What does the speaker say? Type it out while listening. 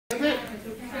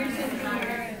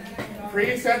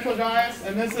Pre-central gyrus,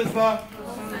 and this is the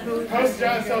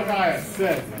post-gyrosal gyrus.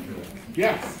 Good.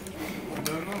 Yes?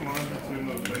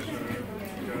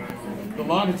 The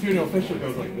longitudinal fissure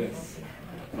goes like this.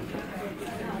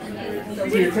 So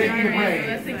you're taking the brain.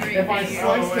 If I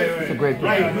slice it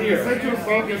right here. Central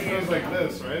focus goes like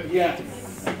this, right? Yes.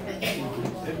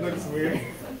 It looks weird.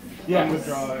 Yes.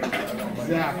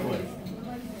 Exactly.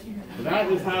 So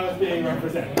that is how it's being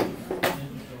represented.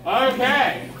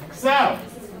 Okay. So,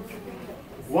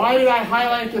 why did I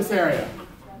highlight this area?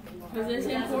 Because it's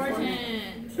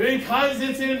important. Because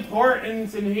it's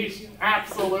important, and he's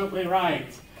absolutely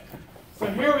right. So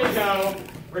here we go.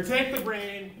 We're taking the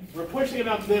brain, we're pushing it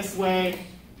up this way.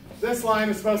 This line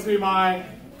is supposed to be my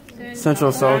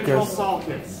central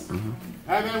sulcus. And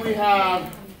then we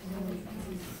have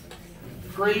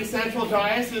pre-central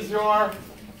gyrus is your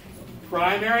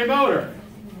primary motor.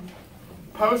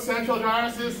 Post-central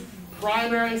gyrus is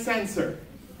primary sensor.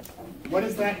 What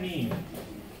does that mean?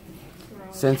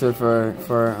 Sensor for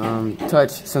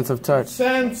touch, sense of touch.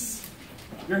 Sense.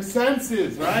 Your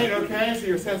senses, right? Okay, so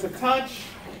your sense of touch.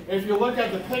 If you look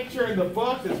at the picture in the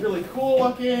book, it's really cool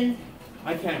looking.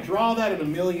 I can't draw that in a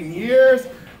million years,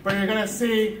 but you're going to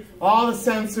see all the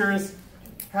sensors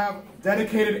have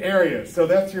dedicated areas. So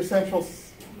that's your central,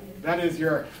 that is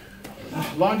your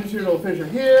longitudinal fissure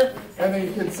here, and then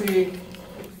you can see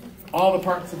all the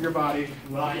parts of your body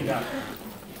lined up.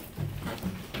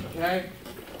 Okay?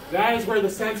 That is where the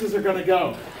senses are going to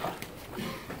go,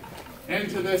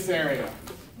 into this area.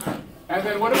 And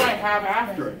then what do I have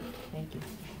after it?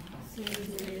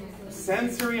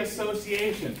 Sensory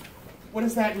association. What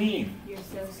does that mean? You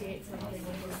associate something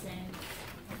with the sense.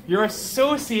 You're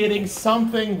associating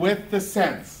something with the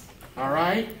sense. All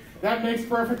right? That makes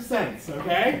perfect sense,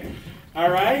 okay? All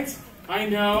right? I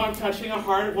know I'm touching a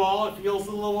hard wall. It feels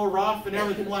a little rough and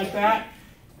everything like that.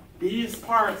 These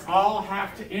parts all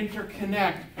have to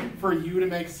interconnect for you to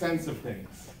make sense of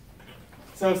things.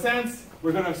 So sense,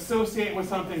 we're going to associate with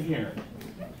something here.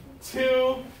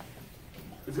 2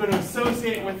 is going to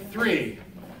associate with 3.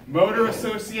 Motor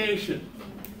association.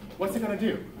 What's it going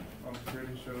to do? I'm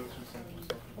pretty sure it's your central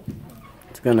sulcus.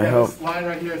 It's gonna help. This line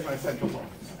right here is my central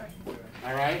focus.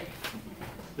 All right?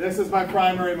 This is my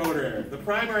primary motor area. The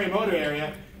primary motor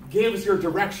area gives your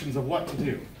directions of what to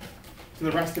do to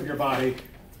the rest of your body,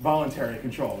 voluntary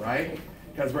control, right?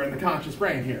 Because we're in the conscious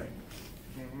brain here.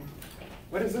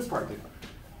 What does this part do?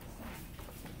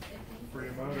 For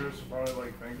your motors, probably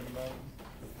like thinking about it.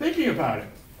 Thinking about it.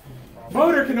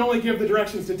 Motor can only give the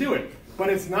directions to do it, but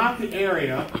it's not the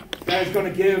area that is going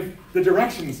to give the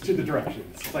directions to the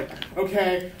directions. It's like,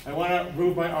 okay, I want to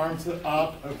move my arm to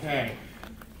up, okay.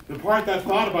 The part that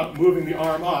thought about moving the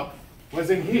arm up was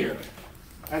in here.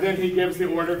 And then he gives the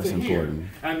order to here. Important.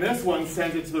 And this one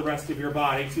sends it to the rest of your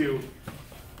body to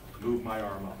move my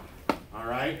arm up. All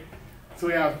right? So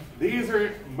we have, these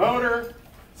are motor,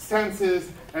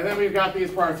 senses, and then we've got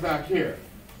these parts back here.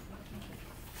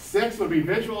 6 would be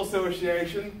visual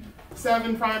association.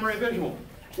 7, primary visual.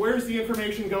 Where's the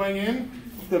information going in?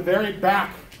 The very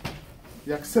back,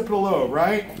 the occipital lobe,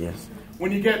 right? Yes.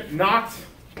 When you get knocked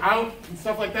out and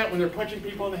stuff like that, when they're punching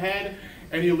people in the head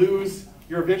and you lose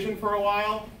your vision for a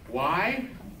while, why?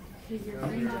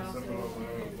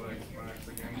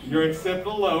 Your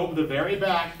occipital lobe, the very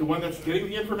back, the one that's getting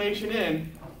the information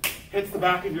in, hits the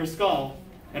back of your skull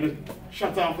and it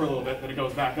shuts off for a little bit, then it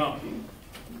goes back on.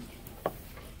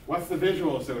 What's the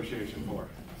visual association for?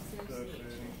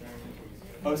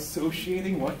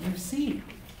 Associating what you see.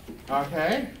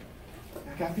 Okay?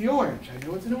 I got the orange. I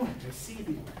know it's an orange. I see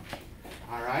the orange.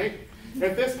 All right?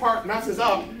 If this part messes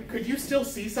up, could you still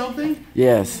see something?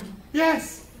 Yes.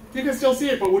 Yes. You can still see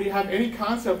it, but would you have any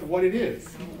concept of what it is?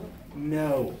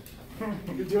 No.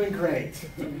 You're doing great.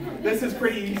 This is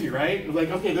pretty easy, right? Like,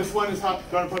 okay, this one is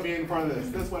going to put me in front of this.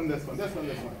 This one, this one, this one,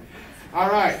 this one. All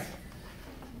right.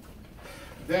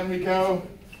 Then we go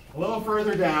a little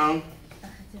further down.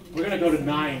 We're going to go to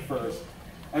 9 first.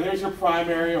 And there's your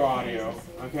primary audio,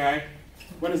 okay?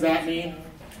 What does that mean?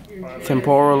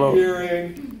 Temporal lobe.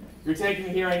 Hearing. You're taking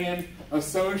the hearing in.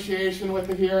 Association with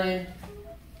the hearing.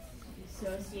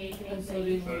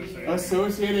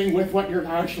 Associating with what you're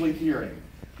actually hearing.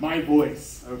 My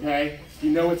voice, okay?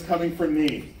 You know it's coming from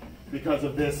me because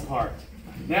of this part.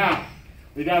 Now,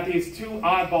 we got these 2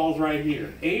 oddballs right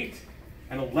here, 8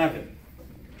 and 11.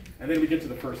 And then we get to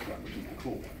the first one, which is the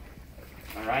cool one.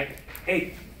 All right?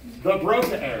 8, the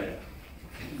Broca area.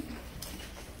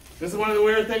 This is one of the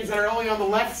weird things that are only on the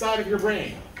left side of your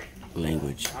brain.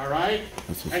 Language. All right?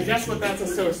 And guess what that's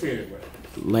associated with?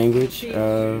 Language.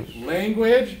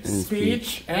 Language, and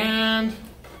speech, and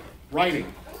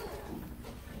writing.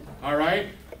 All right?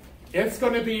 it's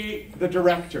going to be the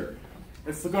director.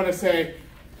 It's going to say,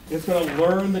 it's going to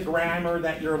learn the grammar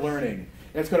that you're learning.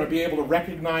 It's going to be able to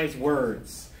recognize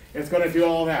words. It's going to do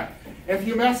all that. If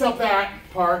you mess up that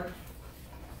part,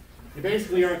 you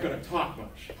basically aren't going to talk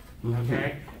much.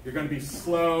 Okay? You're going to be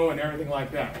slow and everything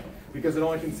like that because it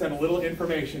only can send a little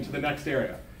information to the next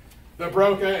area. The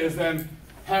Broca is then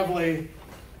heavily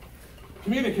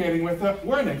communicating with the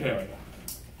Wernicke area.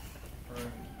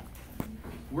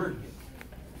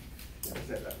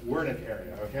 Wernicke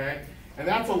area, okay? And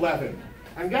that's 11.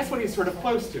 And guess what he's sort of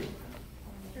close to?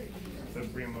 The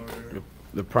premotor.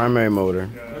 The primary motor.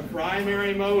 The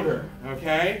primary motor,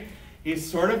 okay? He's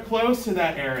sort of close to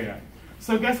that area.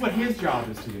 So guess what his job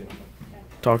is to do?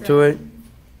 Talk to it.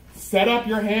 Set up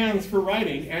your hands for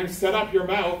writing and set up your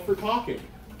mouth for talking.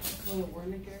 The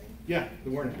Wernicke area? Yeah, the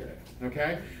Wernicke area,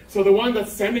 okay? So the one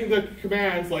that's sending the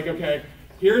commands, like, okay,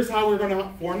 here's how we're going to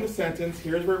form the sentence,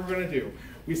 here's what we're going to do.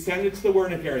 We send it to the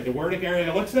Wernicke area. The Wernicke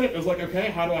area looks at it, it's like, okay,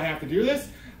 how do I have to do this?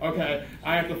 Okay,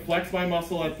 I have to flex my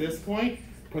muscle at this point,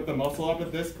 put the muscle up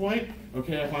at this point.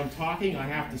 Okay, if I'm talking, I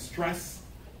have to stress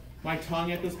my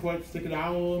tongue at this point, stick it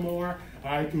out a little more.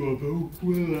 I have to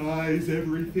vocalize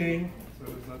everything.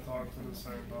 So does that talk to the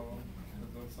same level?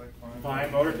 That's like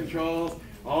Fine motor controls,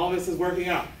 all this is working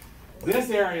out.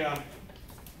 This area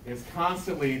is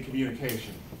constantly in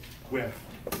communication with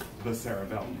the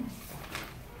cerebellum.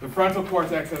 The frontal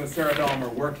cortex and the cerebellum are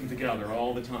working together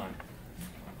all the time.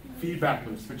 Feedback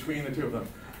loops between the two of them.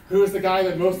 Who is the guy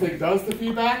that mostly does the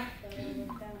feedback?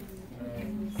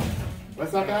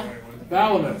 What's that guy?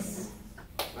 Thalamus.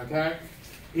 Okay?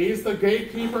 He's the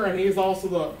gatekeeper and he's also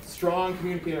the strong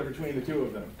communicator between the two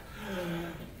of them.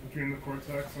 between the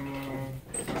cortex and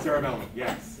the Cerebellum,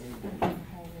 yes.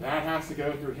 That has to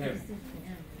go through him.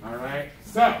 All right?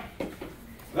 So,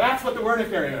 that's what the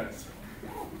Wernicke area is.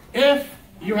 If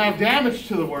you have damage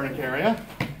to the Wernicke area,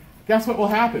 guess what will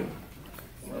happen?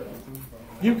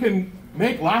 You can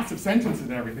make lots of sentences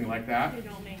and everything like that. They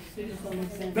don't make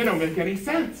sense. They don't make any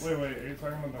sense. Wait, are you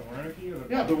talking about the Wernicke or the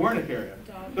Yeah, the Wernicke area.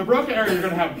 The Broca area, you're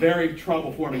going to have very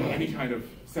trouble forming any kind of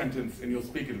sentence, and you'll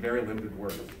speak in very limited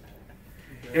words.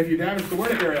 If you damage the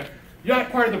Wernicke area,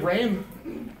 that part of the brain,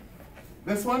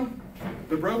 this one,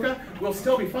 the Broca, will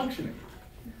still be functioning.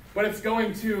 But it's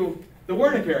going to the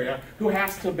Wernicke area, who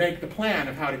has to make the plan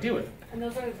of how to do it. And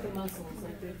those are the muscles,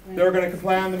 like They're going to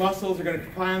plan the muscles, they're going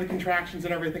to plan the contractions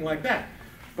and everything like that.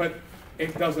 But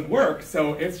it doesn't work,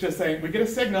 so it's just saying, we get a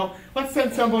signal, let's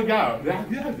send somebody out.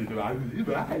 And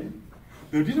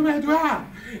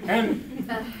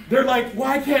they're like,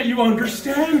 why can't you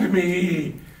understand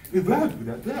me? Like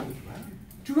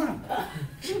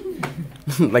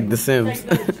The Sims.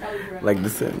 Like The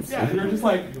Sims. Yeah, you're just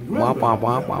like, Wah, wah,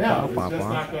 wah, wah, no, wah, it's just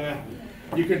wah. not gonna,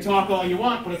 you can talk all you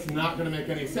want, but it's not gonna make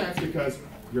any sense because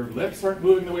your lips aren't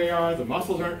moving the way they are, the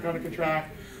muscles aren't gonna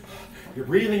contract, your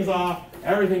breathing's off,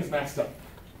 everything's messed up.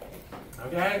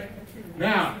 Okay?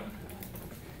 Now,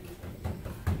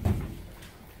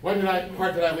 what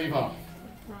part did I leave off?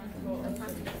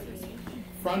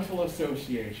 Frontal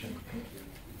association.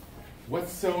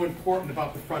 What's so important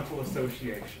about the frontal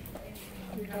association?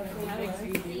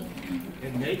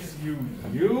 It makes you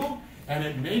you, and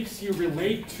it makes you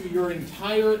relate to your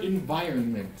entire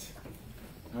environment.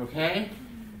 Okay?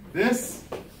 This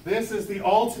is the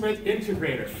ultimate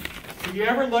integrator. Did you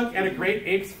ever look at a great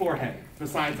ape's forehead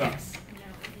besides us?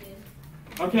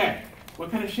 Okay.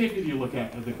 What kind of shape did you look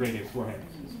at of the great ape's forehead?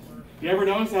 You ever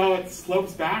notice how it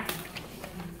slopes back?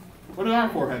 What do our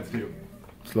foreheads do?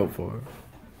 Slope forward.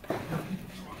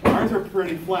 Ours are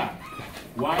pretty flat.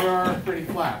 Why are ours pretty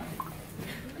flat?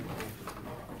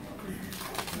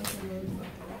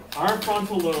 Our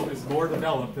frontal lobe is more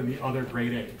developed than the other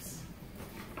great apes.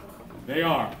 They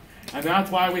are. And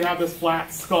that's why we have this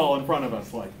flat skull in front of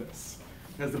us like this.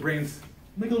 Because the brain's,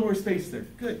 make a little more space there.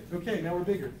 Good. Okay, now we're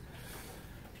bigger.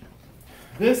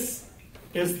 This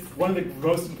is one of the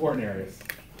most important areas.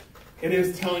 It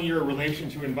is telling your relation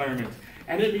to environment.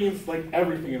 And it means like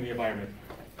everything in the environment.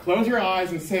 Close your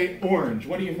eyes and say orange.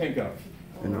 What do you think of?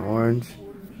 An orange.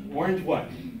 Orange what?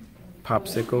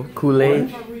 Popsicle.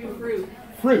 Kool-Aid. Fruit.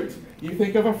 Fruit. You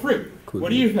think of a fruit. Kool-Aid. What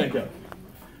do you think of?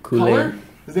 Kool-Aid. Color?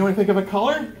 Does anyone think of a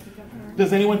color?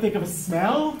 Does anyone think of a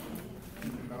smell?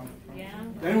 Yeah.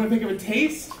 Does anyone think of a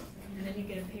taste? And then you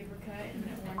get a paper cut and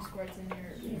that orange squirts in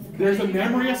your. There's a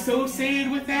memory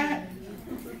associated with that?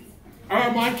 Or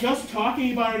am I just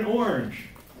talking about an orange?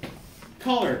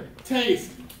 Color,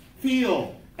 taste,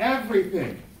 feel,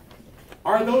 everything.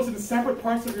 Are those in separate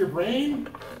parts of your brain?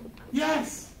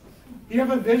 Yes. You have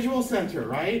a visual center,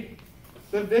 right?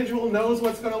 The visual knows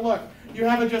what's going to look. You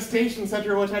have a gestation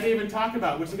center, which I didn't even talk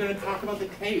about, which is going to talk about the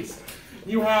taste.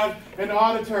 You have an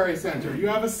auditory center. You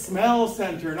have a smell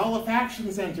center, an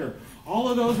olfaction center. All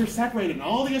of those are separated, and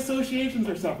all the associations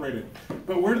are separated.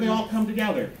 But where do they all come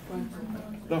together?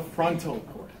 The frontal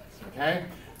cortex, okay?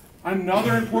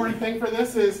 Another important thing for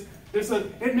this is,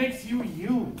 it makes you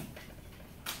you.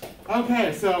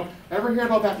 Okay, so ever hear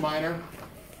about that miner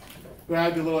who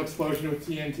had the little explosion with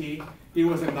TNT? He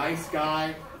was a nice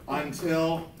guy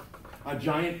until a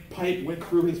giant pipe went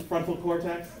through his frontal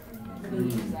cortex.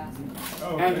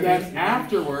 And then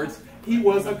afterwards, he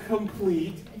was a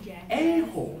complete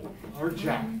a-hole, or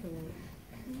Jack.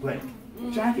 Blake.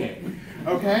 Jack A.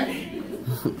 Okay?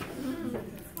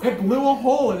 It blew a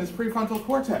hole in his prefrontal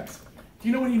cortex. Do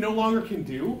you know what he no longer can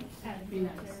do?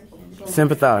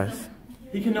 Sympathize.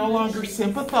 He can no longer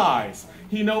sympathize.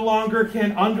 He no longer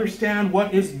can understand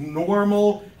what is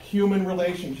normal human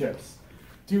relationships.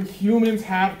 Do humans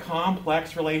have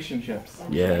complex relationships?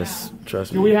 Yes,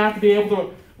 trust me. Do we have to be able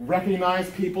to recognize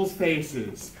people's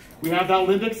faces? We have that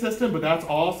limbic system, but that's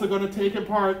also going to take a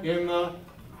part in the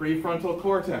prefrontal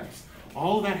cortex.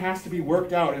 All of that has to be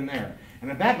worked out in there.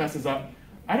 And if that messes up,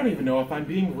 I don't even know if I'm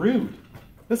being rude.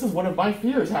 This is one of my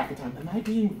fears half the time. Am I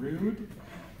being rude?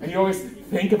 And you always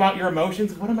think about your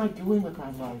emotions. What am I doing with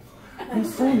my life? I'm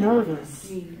so nervous.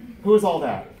 Who is all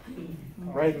that?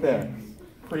 Right there.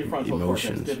 Prefrontal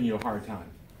cortex giving you a hard time.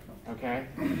 Okay?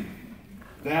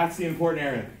 That's the important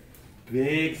area.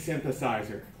 Big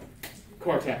synthesizer.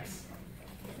 Cortex.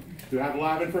 Do I have a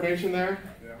lot of information there?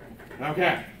 Yeah.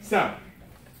 Okay, so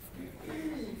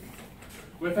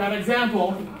with that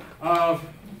example of,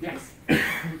 yes. So,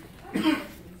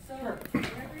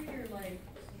 whenever you're like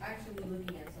actually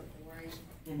looking at something, right?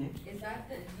 Mm-hmm. Is that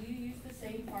do you use the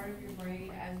same part of your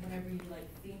brain as whenever you like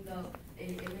think of an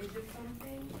image of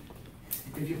something?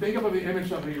 If you think of the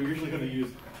image of it, you're usually going to use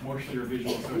mostly your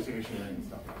visual association and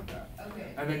stuff like that.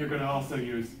 Okay. And then you're going to also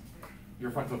use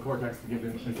your frontal cortex to give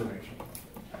information.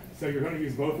 So you're going to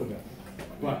use both of them.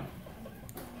 But,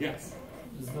 yes?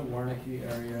 Does the Wernicke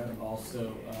area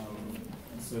also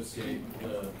associate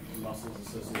the muscles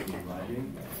associated with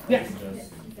writing? Yes.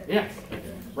 Yes. Okay.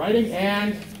 Writing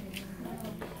and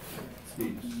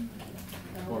Speech.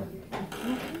 or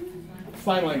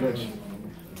sign language.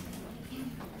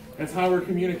 That's how we're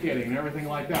communicating and everything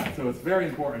like that. So it's very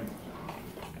important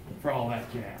for all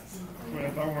that jazz. But I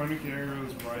thought Wernicke area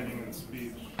was writing and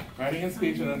speech. Writing and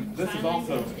speech, and then this is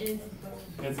also,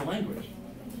 it's a language.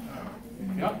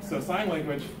 Yep, so sign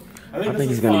language. I this think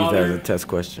he's is going to use that as father, a test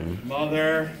question.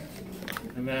 mother,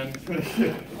 and then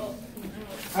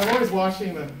I'm always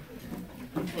watching the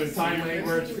sign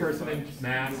language person in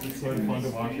math. It's sort of fun to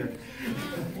watch her.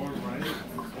 Or write,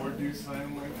 or do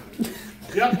sign language.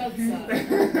 Yep.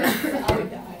 I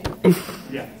would die.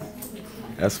 Yes.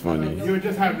 That's funny. You would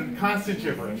just have constant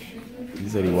gibberish. He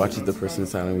said he watches the person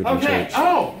sign language in Okay. church.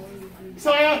 Oh,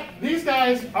 so these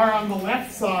guys are on the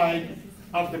left side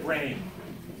of the brain,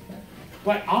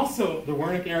 but also the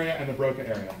Wernicke area and the Broca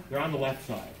area. They're on the left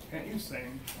side. Can't you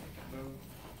sing?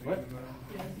 What?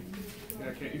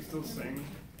 Yeah, can't you still sing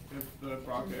if the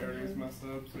Broca area is messed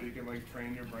up, so you can like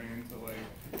train your brain to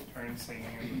like turn singing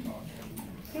into talking?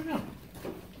 I don't know.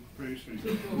 Pretty sure you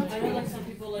can. I know like some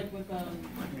people like with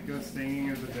Because singing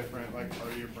is a different like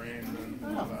part of your brain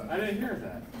than all I that. didn't hear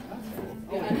that. That's cool.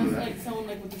 yeah, I know like someone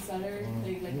like with the stutter,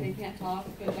 they can't talk,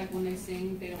 but like when they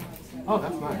sing, they don't have a stutter. Oh,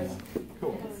 that's nice.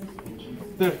 Cool.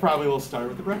 There's probably a little start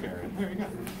with the Broca area. There you go.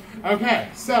 Okay,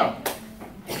 so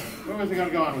where was I going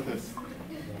to go on with this?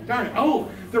 Darn it. Oh,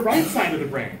 the right side of the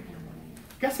brain.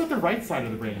 Guess what the right side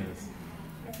of the brain is?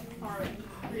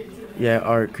 Yeah,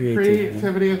 art, creativity.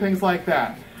 Creativity and things like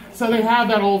that. So they have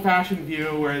that old-fashioned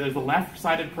view where there's the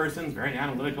left-sided person's very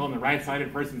analytical and the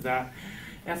right-sided person's that.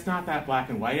 It's not that black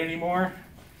and white anymore.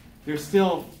 They're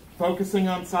still focusing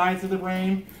on sides of the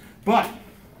brain, but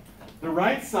the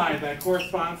right side that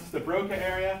corresponds to the Broca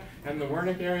area and the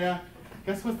Wernicke area,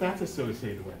 guess what that's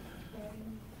associated with?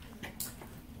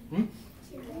 Hmm?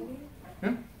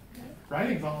 Yeah?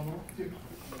 Writing's all involved too.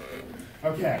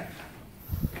 Okay.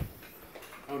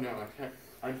 Oh no,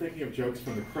 I'm thinking of jokes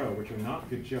from The Crow, which are not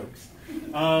good jokes.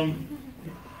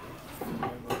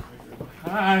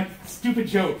 Stupid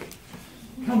joke.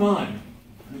 Come on.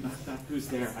 Who's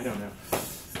there? I don't know.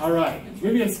 All right.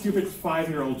 Maybe a stupid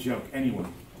 5-year-old joke.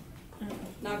 Anyone?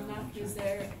 Knock knock, who's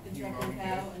there? The trucking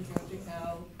cow and trucking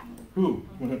cow. Who?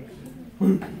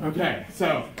 Okay,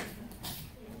 so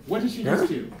what did she just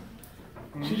do?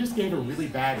 She just gave a really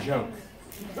bad joke.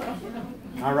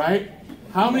 All right?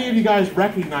 How many of you guys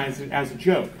recognize it as a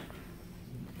joke?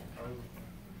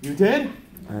 You did?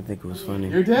 I think it was funny.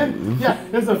 You did? Yeah,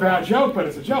 it's a bad joke, but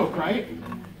it's a joke, right?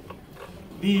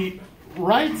 The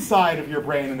right side of your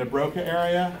brain in the Broca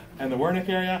area and the Wernicke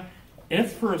area,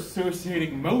 it's for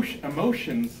associating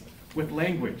emotions with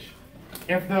language.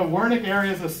 If the Wernicke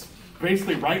area is a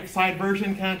basically right side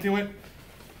version can't do it,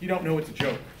 you don't know it's a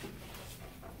joke.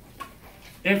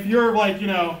 If you're like, you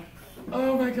know,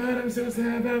 oh my God, I'm so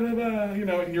sad, blah, blah, blah, you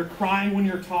know, and you're crying when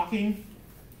you're talking.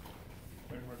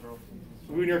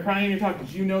 When you're crying and you're talking,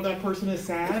 do you know that person is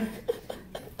sad?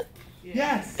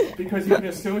 Yes, because you can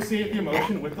associate the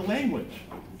emotion with the language.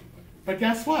 But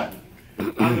guess what?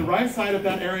 On the right side of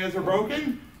that areas are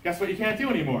broken, guess what you can't do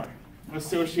anymore?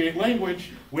 Associate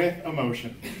language with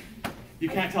emotion. You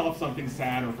can't tell if something's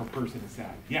sad or if a person is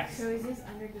sad. Yes? So is this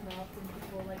underdeveloped in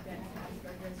people like that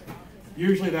have Asperger's or autism?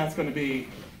 Usually that's going to be,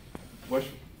 which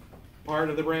part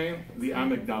of the brain? The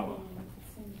amygdala.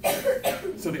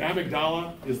 So the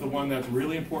amygdala is the one that's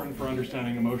really important for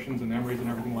understanding emotions and memories and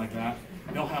everything like that.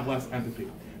 They'll have less empathy.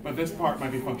 But this part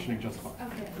might be functioning just fine.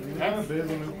 Okay. Is that a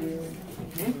basal nucleus?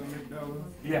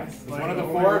 Yes, it's Like one of the the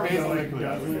four only basal one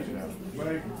that,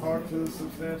 nuclei. Like talk to the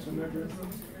substantial nigger.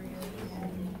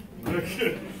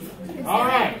 All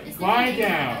right, Is there a quiet name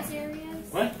down. for those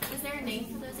areas? What? Is there a name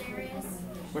for those areas?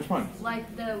 Which one?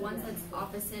 Like the ones that's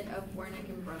opposite of Wernicke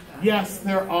and Broca? Yes,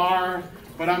 there are,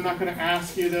 but I'm not going to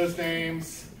ask you those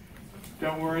names.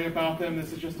 Don't worry about them.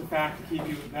 This is just a fact to keep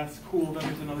you. That's cool. Then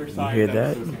there's another You side. hear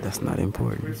that's that? That's not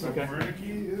important. Wait, so Okay.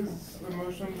 Wernicke is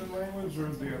emotions and language, or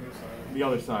is the other side? The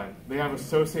other side. They have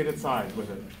associated sides with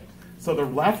it. So the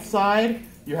left side,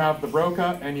 you have the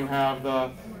Broca and you have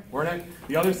the Wernicke.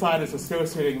 The other side is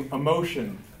associating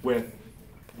emotion with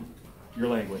your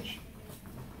language,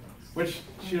 which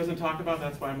she doesn't talk about.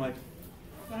 That's why I'm like,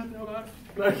 I don't know about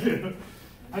it.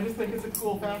 I just think it's a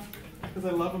cool fact because I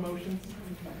love emotions.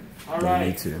 All Yeah, right.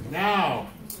 me too. Now,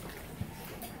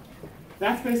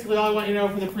 that's basically all I want you to know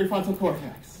for the prefrontal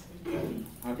cortex.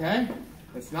 Okay?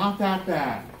 It's not that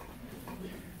bad.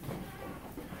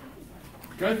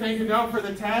 Good thing to know for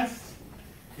the test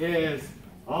is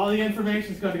all the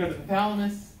information is going to go to the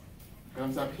thalamus,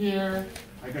 comes up here.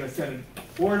 I'm going to set an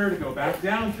order to go back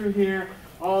down through here,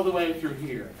 all the way through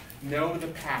here. Know the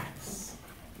paths.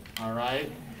 All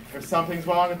right? If something's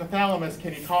wrong with the thalamus,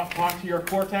 can you talk to your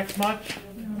cortex much?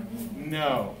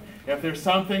 No. If there's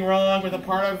something wrong with a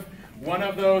part of one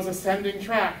of those ascending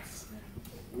tracts,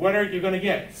 what are you going to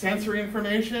get? Sensory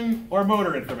information or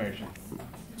motor information?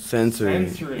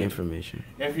 Sensory information.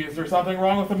 If there's something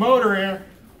wrong with the motor ear,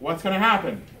 what's going to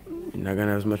happen? You're not gonna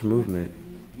have as much movement.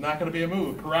 Not going to be a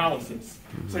move, paralysis.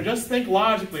 So just think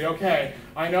logically, okay,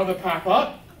 I know the path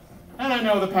up and I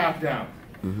know the path down.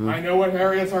 I know what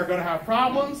areas are going to have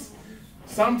problems.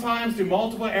 Sometimes do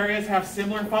multiple areas have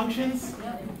similar functions?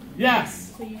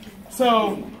 Yes.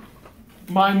 So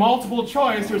my multiple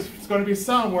choice, there's going to be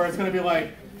some where it's going to be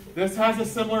like, this has a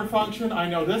similar function. I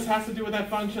know this has to do with that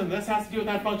function. This has to do with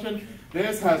that function.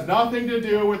 This has nothing to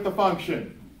do with the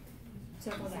function.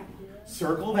 Circle that.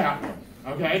 Circle that one.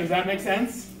 Okay, does that make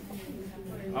sense?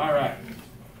 All right.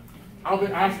 I'll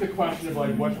ask the question of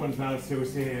like which one's not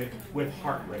associated with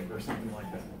heart rate or something like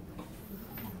that.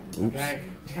 Oops. Okay,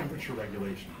 temperature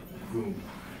regulation. Boom.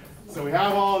 So we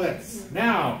have all this.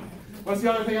 Now, what's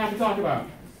the other thing I have to talk about?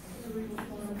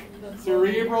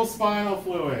 Cerebral spinal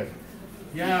fluid.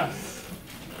 Yes.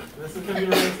 This is going to be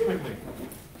released quickly.